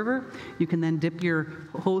your server. You can then dip your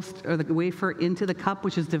host or the wafer into the cup,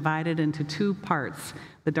 which is divided into two parts.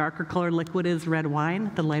 The darker colored liquid is red wine.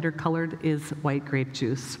 The lighter colored is white grape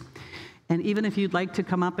juice. And even if you'd like to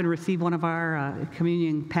come up and receive one of our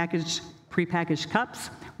communion prepackaged cups,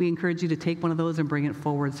 we encourage you to take one of those and bring it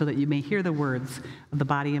forward so that you may hear the words of the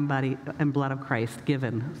body and blood of Christ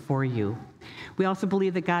given for you. We also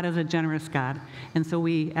believe that God is a generous God, and so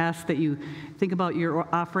we ask that you think about your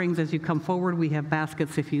offerings as you come forward. We have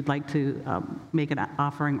baskets if you'd like to make an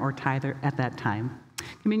offering or tithe at that time.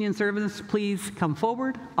 Communion servants, please come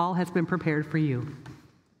forward. All has been prepared for you.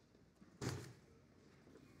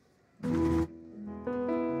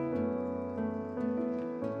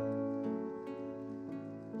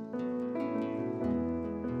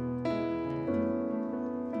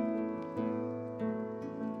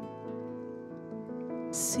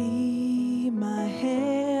 See my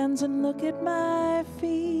hands and look at my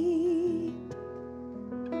feet.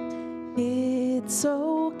 It's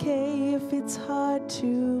okay if it's hard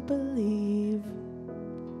to believe.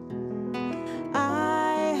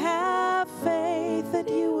 I have faith that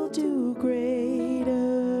you will do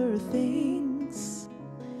greater things.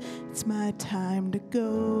 It's my time to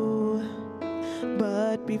go,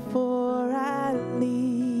 but before I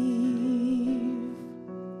leave,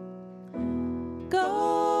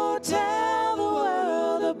 go tell the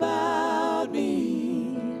world about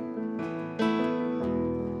me.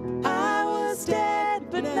 I was dead,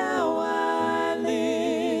 but now I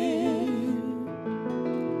live.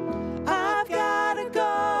 I've got to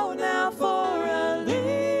go now for a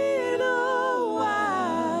little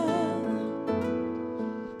while,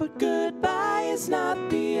 but goodbye is not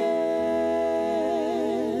the end.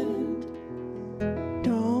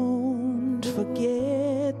 Don't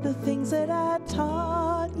forget the things that I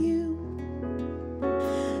taught you.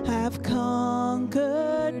 I've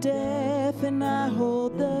conquered death and I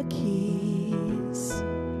hold the keys.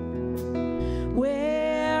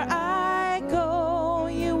 Where I go,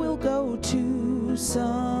 you will go to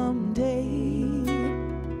someday.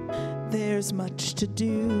 There's much to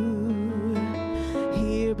do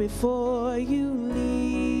here before you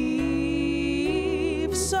leave.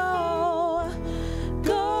 So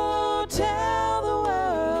go tell the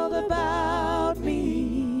world about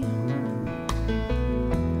me.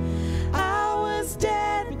 I was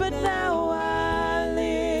dead, but now I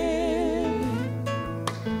live.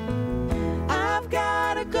 I've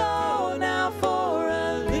got to go now for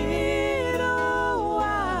a little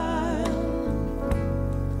while,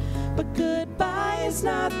 but goodbye is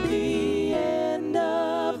not the end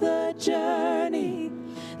of the journey,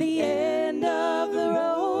 the end of the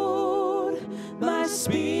road. My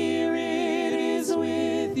spirit is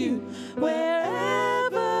with you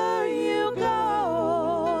wherever you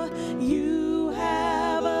go. You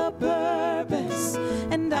have a purpose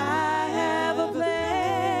and I have a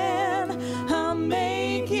plan. I'll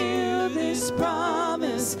make you this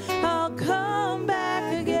promise, I'll come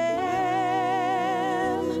back again.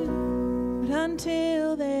 But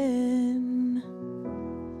until then,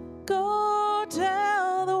 go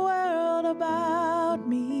tell the world about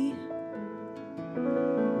me.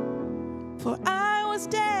 For I was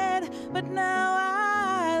dead, but now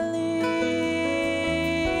I live.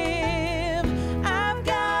 I've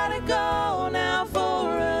got to go now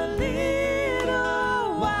for a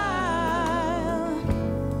little while,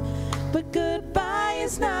 but goodbye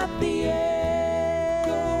is not the end.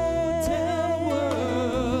 Go tell the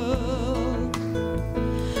world.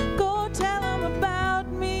 Go tell them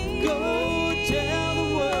about me. Go tell the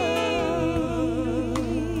world.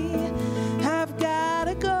 I've got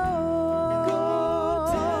to go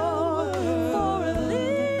for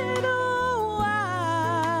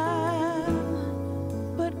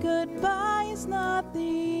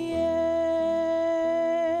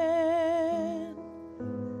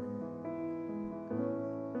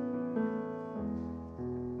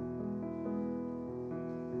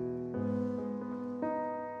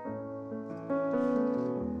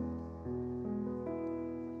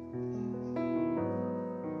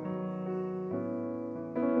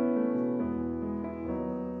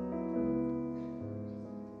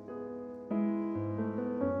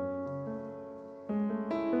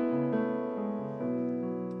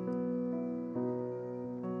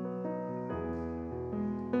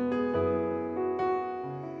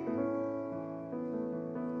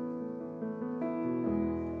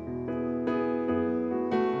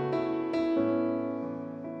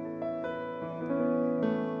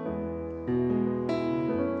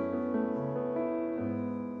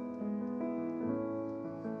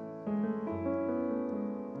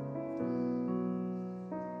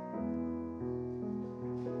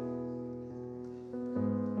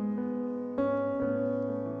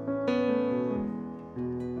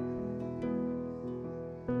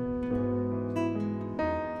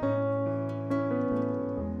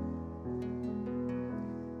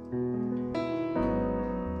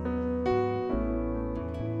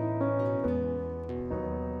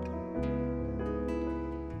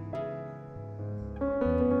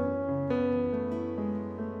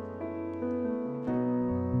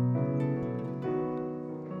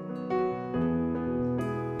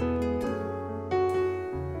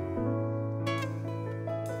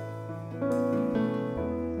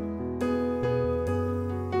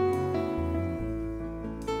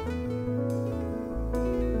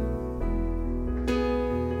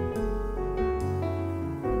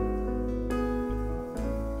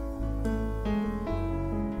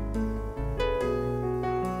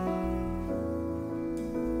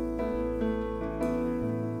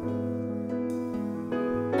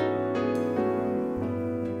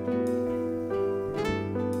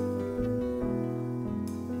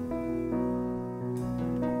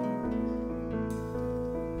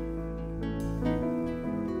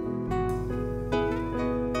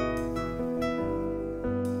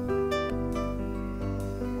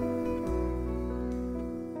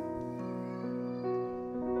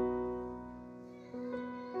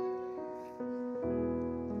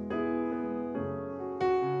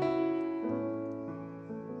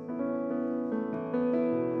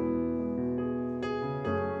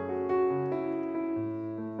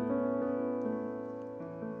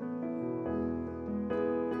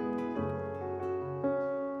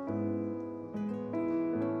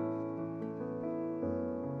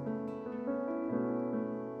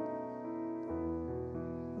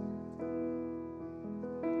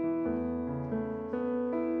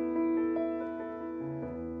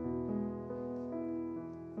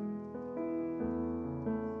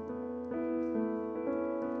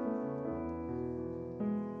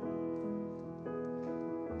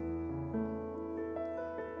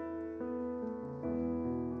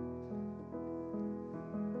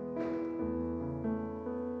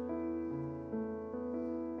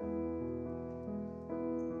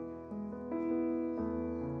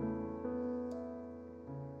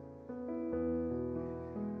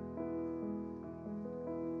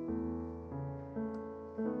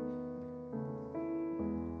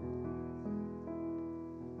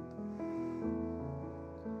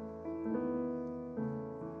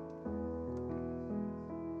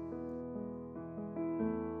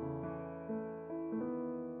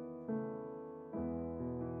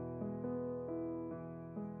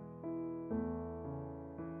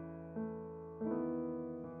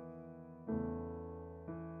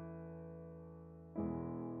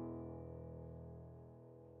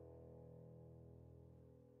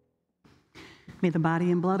May the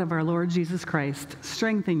body and blood of our Lord Jesus Christ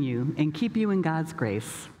strengthen you and keep you in God's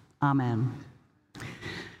grace. Amen.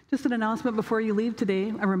 Just an announcement before you leave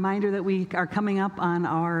today, a reminder that we are coming up on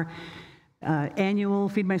our annual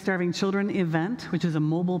Feed My Starving Children event, which is a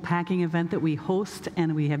mobile packing event that we host,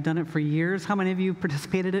 and we have done it for years. How many of you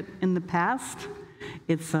participated in the past?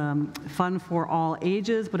 It's fun for all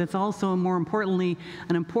ages, but it's also, more importantly,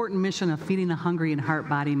 an important mission of feeding the hungry in heart,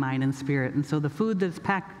 body, mind, and spirit. And so the food that's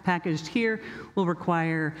packaged here will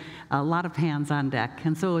require a lot of hands on deck.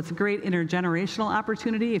 And so it's a great intergenerational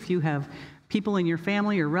opportunity. If you have people in your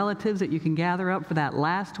family or relatives that you can gather up for that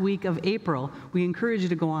last week of April, we encourage you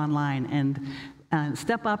to go online and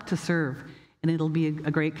step up to serve. And it'll be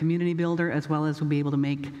a great community builder, as well as we'll be able to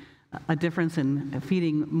make a difference in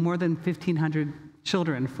feeding more than 1,500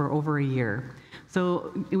 children for over a year.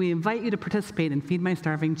 So we invite you to participate in Feed My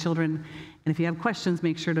Starving Children. And if you have questions,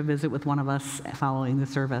 make sure to visit with one of us following the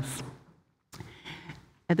service.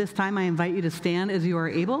 At this time, I invite you to stand as you are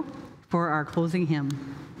able for our closing hymn.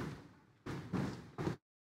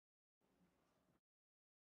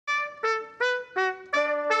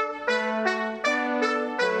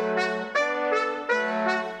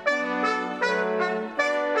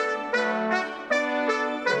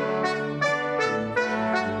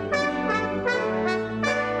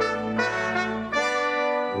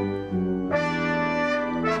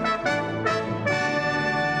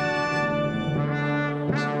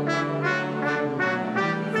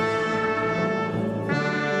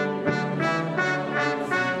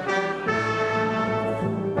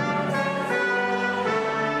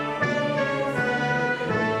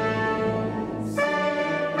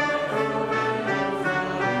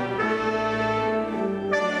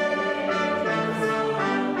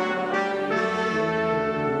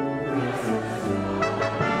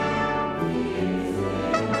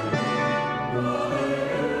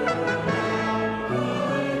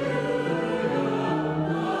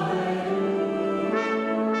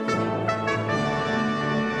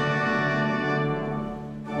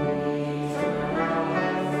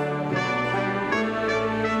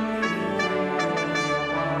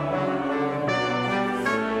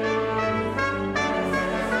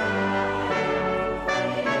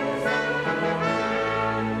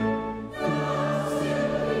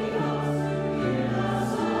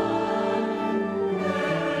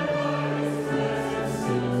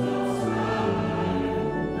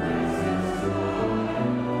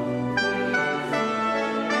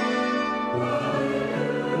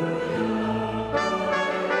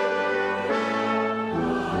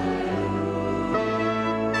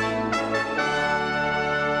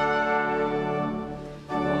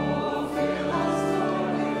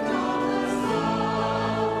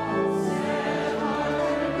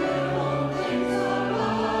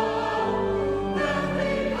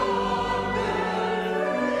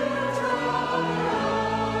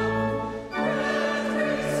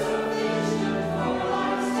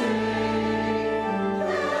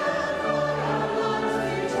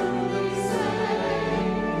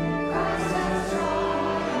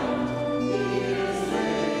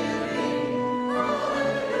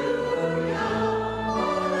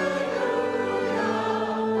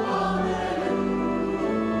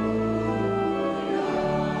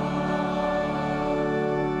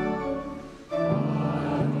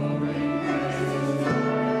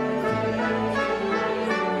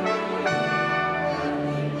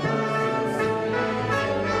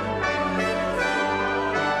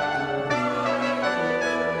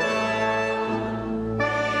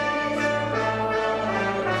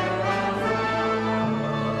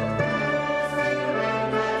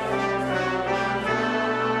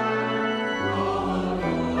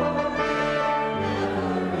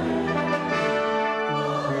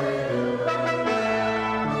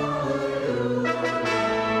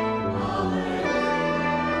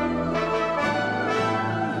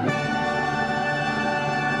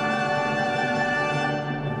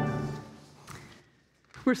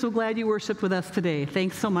 We're so glad you worshiped with us today.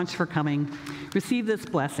 Thanks so much for coming. Receive this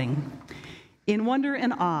blessing. In wonder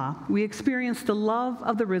and awe, we experience the love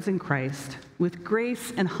of the risen Christ. With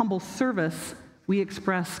grace and humble service, we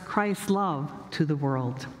express Christ's love to the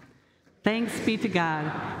world. Thanks be to God.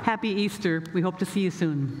 Happy Easter. We hope to see you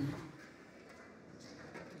soon.